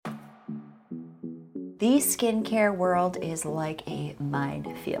The skincare world is like a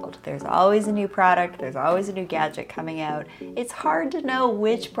minefield. There's always a new product, there's always a new gadget coming out. It's hard to know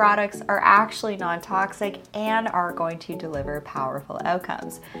which products are actually non-toxic and are going to deliver powerful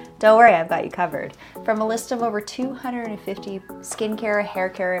outcomes. Don't worry, I've got you covered. From a list of over 250 skincare, hair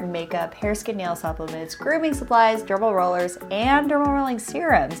care, makeup, hair, skin, nail supplements, grooming supplies, dermal rollers, and dermal rolling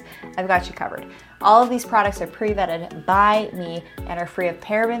serums, I've got you covered. All of these products are pre-vetted by me and are free of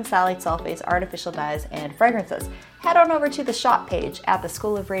parabens, phthalates, sulfates, artificial dyes, and fragrances. Head on over to the shop page at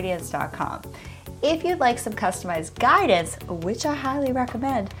theschoolofradiance.com. If you'd like some customized guidance, which I highly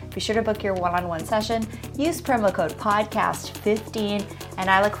recommend, be sure to book your one-on-one session. Use promo code PODCAST15, and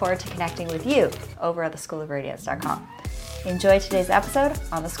I look forward to connecting with you over at theschoolofradiance.com. Enjoy today's episode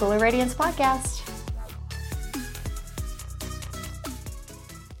on the School of Radiance podcast.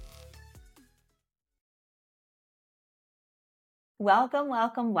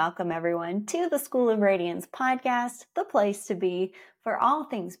 Welcome everyone to the School of Radiance podcast, the place to be for all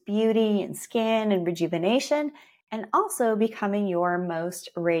things beauty and skin and rejuvenation, and also becoming your most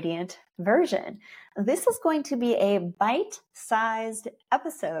radiant version. This is going to be a bite-sized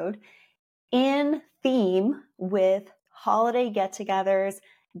episode in theme with holiday get-togethers,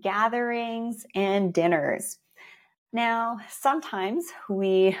 gatherings, and dinners. Now, sometimes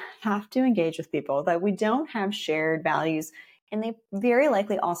we have to engage with people that we don't have shared values, and they very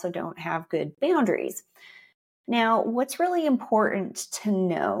likely also don't have good boundaries. Now, what's really important to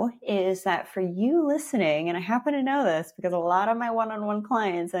know is that for you listening, and I happen to know this because a lot of my one-on-one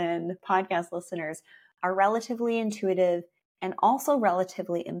clients and podcast listeners are relatively intuitive and also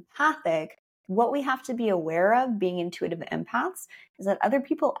relatively empathic. What we have to be aware of being intuitive empaths is that other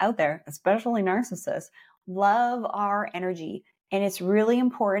people out there, especially narcissists, love our energy. And it's really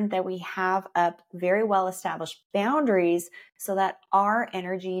important that we have up very well-established boundaries so that our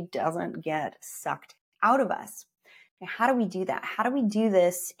energy doesn't get sucked out of us. Now, how do we do that? How do we do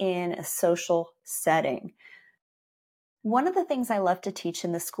this in a social setting? One of the things I love to teach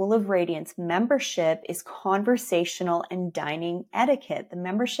in the School of Radiance membership is conversational and dining etiquette. The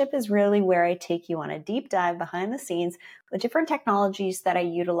membership is really where I take you on a deep dive behind the scenes with different technologies that I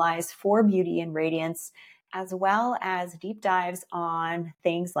utilize for beauty and radiance, as well as deep dives on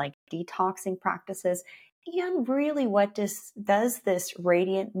things like detoxing practices and really what does this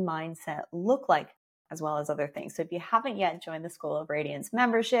radiant mindset look like, as well as other things. So if you haven't yet joined the School of Radiance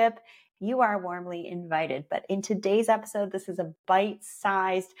membership, you are warmly invited. But in today's episode, this is a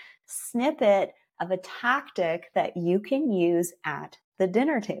bite-sized snippet of a tactic that you can use at the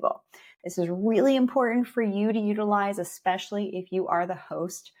dinner table. This is really important for you to utilize, especially if you are the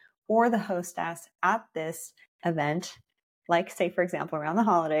host or the hostess at this event, like say, for example, around the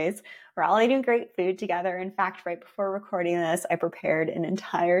holidays, we're all eating great food together. In fact, right before recording this, I prepared an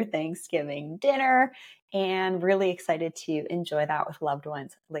entire Thanksgiving dinner and really excited to enjoy that with loved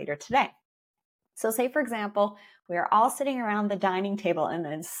ones later today. So say, for example, we are all sitting around the dining table and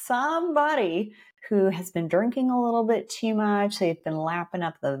then somebody who has been drinking a little bit too much, they've been lapping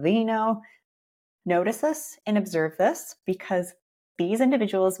up the vino. Notice this and observe this because these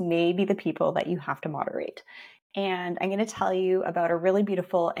individuals may be the people that you have to moderate. And I'm going to tell you about a really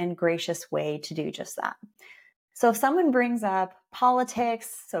beautiful and gracious way to do just that. So if someone brings up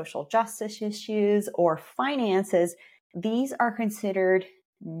politics, social justice issues, or finances, these are considered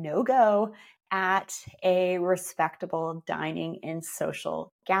no-go at a respectable dining and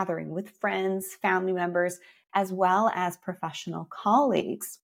social gathering with friends, family members, as well as professional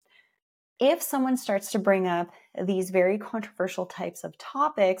colleagues. If someone starts to bring up these very controversial types of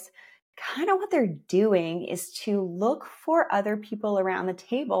topics, kind of what they're doing is to look for other people around the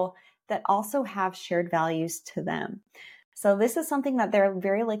table that also have shared values to them. So this is something that they're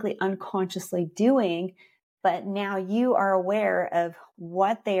very likely unconsciously doing, but now you are aware of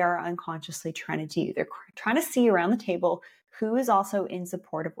what they are unconsciously trying to do. They're trying to see around the table who is also in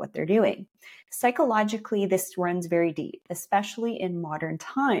support of what they're doing. Psychologically, this runs very deep, especially in modern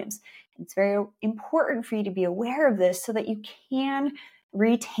times. It's very important for you to be aware of this so that you can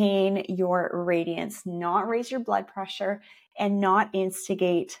retain your radiance, not raise your blood pressure, and not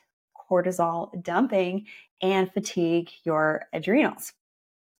instigate cortisol dumping and fatigue your adrenals.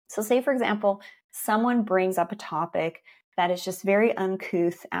 So say, for example, someone brings up a topic that is just very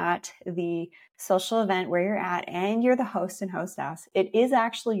uncouth at the social event where you're at and you're the host and hostess. It is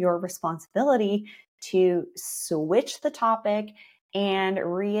actually your responsibility to switch the topic and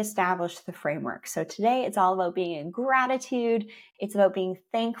reestablish the framework. So today it's all about being in gratitude. It's about being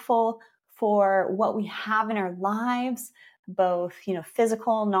thankful for what we have in our lives, both,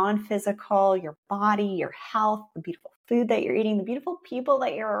 physical, non-physical, your body, your health, the beautiful food that you're eating, the beautiful people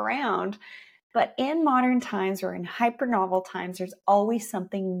that you're around. But in modern times or in hyper novel times, there's always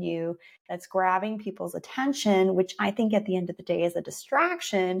something new that's grabbing people's attention, which I think at the end of the day is a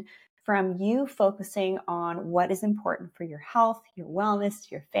distraction from you focusing on what is important for your health, your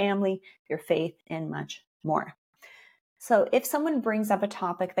wellness, your family, your faith, and much more. So if someone brings up a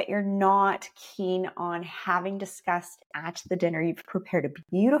topic that you're not keen on having discussed at the dinner, you've prepared a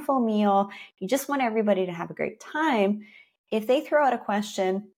beautiful meal, you just want everybody to have a great time. If they throw out a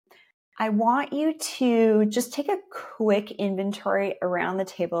question, I want you to just take a quick inventory around the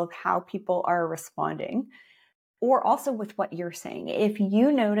table of how people are responding, or also with what you're saying. If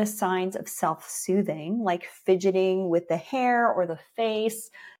you notice signs of self-soothing, like fidgeting with the hair or the face,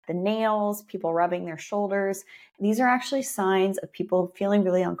 the nails, people rubbing their shoulders, these are actually signs of people feeling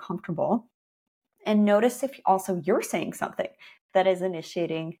really uncomfortable. And notice if also you're saying something that is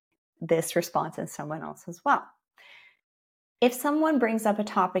initiating this response in someone else as well. If someone brings up a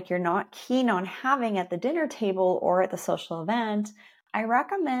topic you're not keen on having at the dinner table or at the social event, I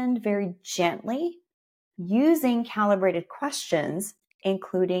recommend very gently using calibrated questions,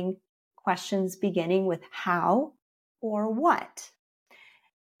 including questions beginning with how or what.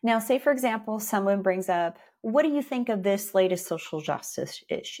 Now, say, for example, someone brings up, what do you think of this latest social justice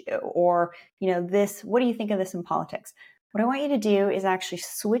issue? Or, what do you think of this in politics? What I want you to do is actually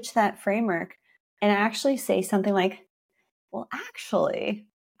switch that framework and actually say something like, well, actually,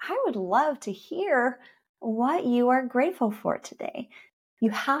 I would love to hear what you are grateful for today. You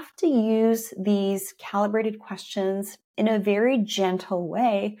have to use these calibrated questions in a very gentle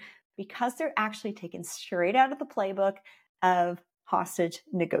way because they're actually taken straight out of the playbook of hostage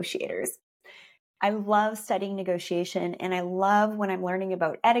negotiators. I love studying negotiation, and I love when I'm learning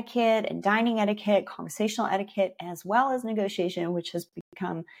about etiquette and dining etiquette, conversational etiquette, as well as negotiation, which has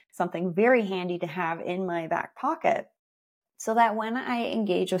become something very handy to have in my back pocket. So that when I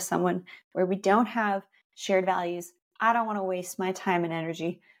engage with someone where we don't have shared values, I don't want to waste my time and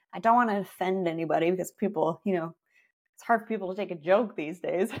energy. I don't want to offend anybody because people, it's hard for people to take a joke these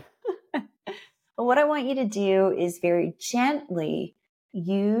days. But what I want you to do is very gently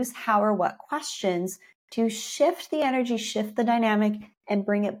use how or what questions to shift the energy, shift the dynamic, and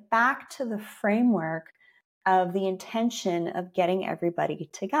bring it back to the framework of the intention of getting everybody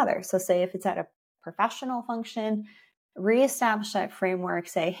together. So say if it's at a professional function, reestablish that framework,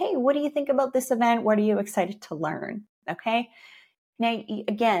 say, hey, what do you think about this event? What are you excited to learn? Okay. Now,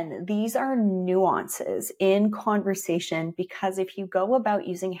 again, these are nuances in conversation because if you go about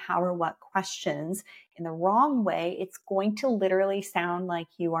using how or what questions in the wrong way, it's going to literally sound like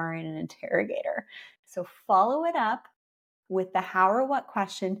you are in an interrogator. So follow it up with the how or what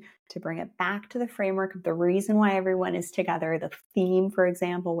question to bring it back to the framework of the reason why everyone is together, the theme, for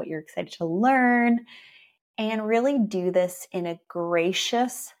example, what you're excited to learn, and really do this in a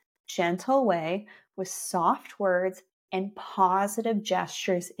gracious, gentle way with soft words and positive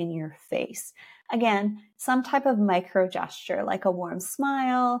gestures in your face. Again, some type of micro gesture like a warm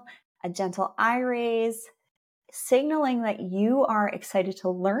smile, a gentle eye raise, signaling that you are excited to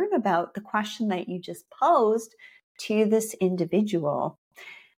learn about the question that you just posed to this individual.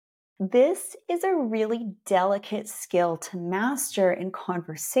 This is a really delicate skill to master in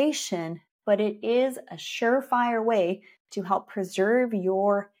conversation, but it is a surefire way to help preserve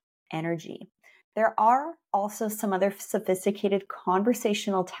your energy. There are also some other sophisticated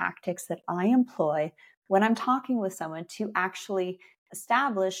conversational tactics that I employ when I'm talking with someone to actually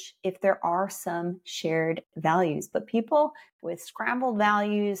establish if there are some shared values. But people with scrambled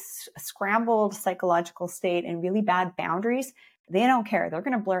values, a scrambled psychological state, and really bad boundaries, they don't care. They're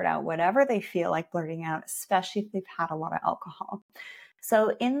going to blurt out whatever they feel like blurting out, especially if they've had a lot of alcohol.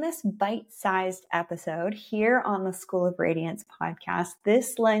 So in this bite-sized episode here on the School of Radiance podcast,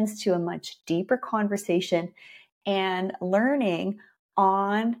 this lends to a much deeper conversation and learning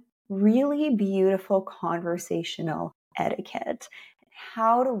on really beautiful conversational etiquette,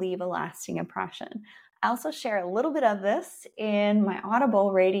 how to leave a lasting impression. I also share a little bit of this in my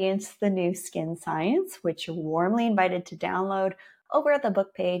Audible, Radiance, the New Skin Science, which you're warmly invited to download over at the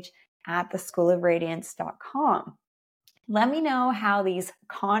book page at theschoolofradiance.com. Let me know how these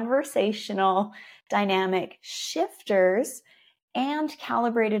conversational dynamic shifters and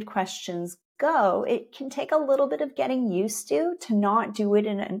calibrated questions go. It can take a little bit of getting used to not do it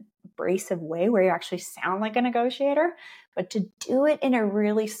in an abrasive way where you actually sound like a negotiator, but to do it in a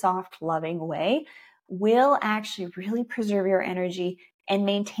really soft, loving way will actually really preserve your energy and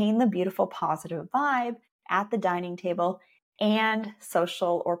maintain the beautiful, positive vibe at the dining table and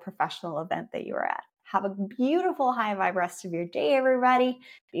social or professional event that you're at. Have a beautiful high vibe rest of your day, everybody.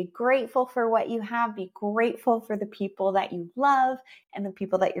 Be grateful for what you have. Be grateful for the people that you love and the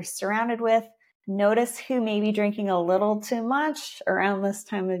people that you're surrounded with. Notice who may be drinking a little too much around this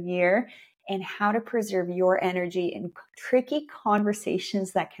time of year, and how to preserve your energy in tricky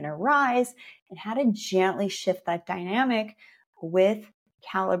conversations that can arise, and how to gently shift that dynamic with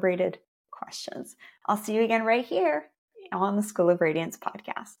calibrated questions. I'll see you again right here on the School of Radiance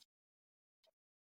podcast.